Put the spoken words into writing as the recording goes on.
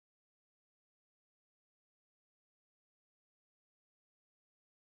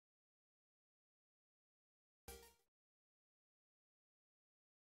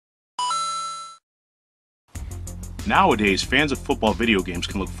Nowadays, fans of football video games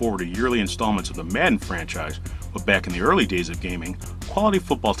can look forward to yearly installments of the Madden franchise, but back in the early days of gaming, quality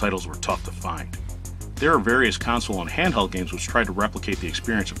football titles were tough to find. There are various console and handheld games which tried to replicate the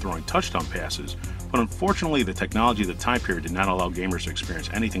experience of throwing touchdown passes, but unfortunately the technology of the time period did not allow gamers to experience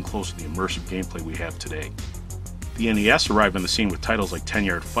anything close to the immersive gameplay we have today. The NES arrived on the scene with titles like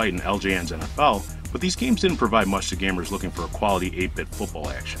 10-Yard Fight and LJN's NFL, but these games didn't provide much to gamers looking for a quality 8-bit football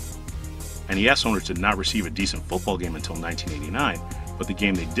action. NES owners did not receive a decent football game until 1989, but the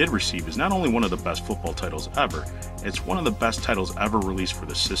game they did receive is not only one of the best football titles ever, it's one of the best titles ever released for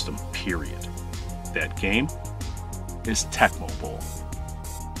the system, period. That game is Tecmo Bowl.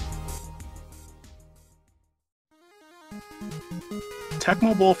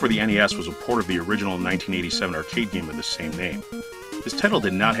 Tecmo Bowl for the NES was a port of the original 1987 arcade game of the same name. This title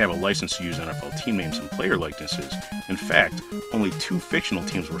did not have a license to use NFL team names and player likenesses. In fact, only 2 fictional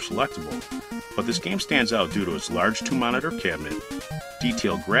teams were selectable. But this game stands out due to its large 2-monitor cabinet,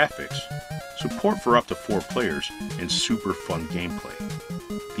 detailed graphics, support for up to 4 players, and super fun gameplay.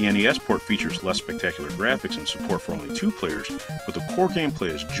 The NES port features less spectacular graphics and support for only 2 players, but the core gameplay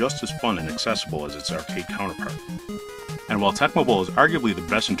is just as fun and accessible as its arcade counterpart. And while Tecmo Bowl is arguably the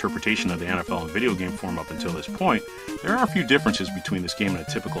best interpretation of the NFL and video game form up until this point, there are a few differences between this game and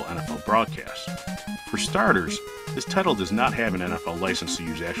a typical NFL broadcast. For starters, this title does not have an NFL license to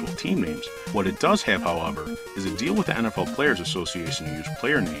use actual team names. What it does have, however, is a deal with the NFL Players Association to use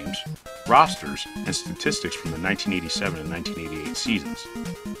player names, rosters, and statistics from the 1987 and 1988 seasons.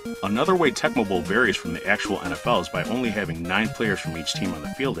 Another way Tecmo Bowl varies from the actual NFL is by only having 9 players from each team on the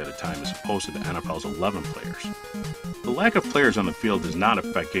field at a time as opposed to the NFL's 11 players. The lack of players on the field does not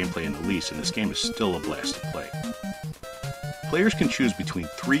affect gameplay in the least, and this game is still a blast to play. Players can choose between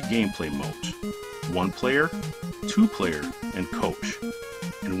 3 gameplay modes: 1 player, 2 player, and coach.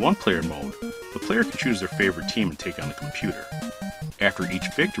 In 1 player mode, the player can choose their favorite team and take on the computer. After each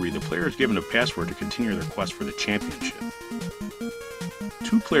victory, the player is given a password to continue their quest for the championship.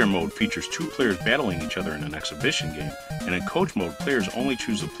 2-player mode features 2 players battling each other in an exhibition game, and in coach mode, players only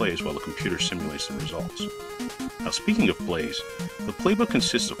choose the plays while the computer simulates the results. Now, speaking of plays, the playbook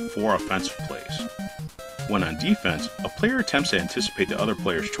consists of 4 offensive plays. When on defense, a player attempts to anticipate the other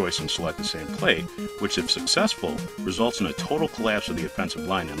player's choice and select the same play, which, if successful, results in a total collapse of the offensive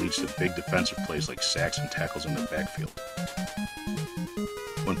line and leads to big defensive plays like sacks and tackles in the backfield.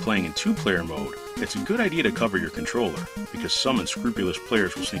 When playing in 2-player mode, it's a good idea to cover your controller, because some unscrupulous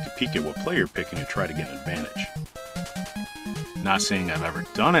players will sneak a peek at what play you're picking and try to get an advantage. Not saying I've ever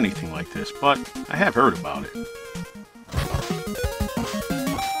done anything like this, but I have heard about it.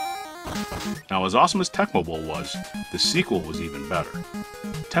 Now, as awesome as Tecmo Bowl was, the sequel was even better.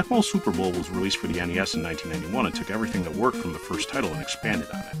 Tecmo Super Bowl was released for the NES in 1991 and took everything that worked from the first title and expanded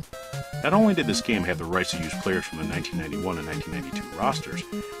on it. Not only did this game have the rights to use players from the 1991 and 1992 rosters,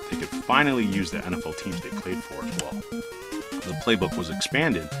 they could finally use the NFL teams they played for as well. The playbook was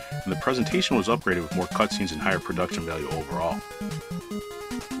expanded, and the presentation was upgraded with more cutscenes and higher production value overall.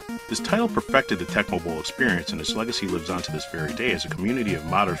 This title perfected the Tecmo Bowl experience, and its legacy lives on to this very day as a community of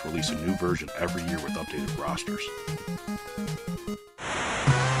modders release a new version every year with updated rosters.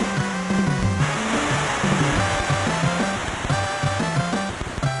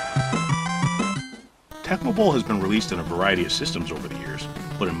 Tecmo Bowl has been released in a variety of systems over the years,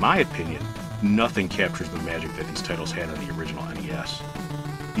 but in my opinion, nothing captures the magic that these titles had on the original NES.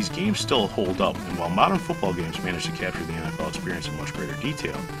 These games still hold up, and while modern football games manage to capture the NFL experience in much greater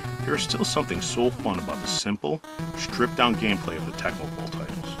detail, there is still something so fun about the simple, stripped-down gameplay of the Tecmo Bowl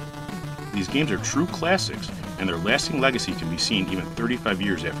titles. These games are true classics, and their lasting legacy can be seen even 35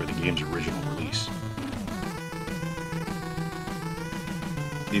 years after the game's original release.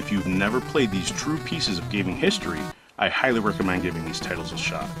 If you've never played these true pieces of gaming history, I highly recommend giving these titles a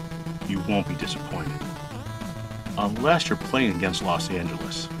shot. You won't be disappointed. Unless you're playing against Los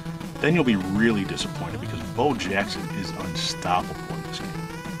Angeles. Then you'll be really disappointed because Bo Jackson is unstoppable in this game.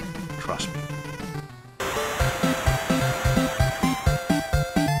 Trust me.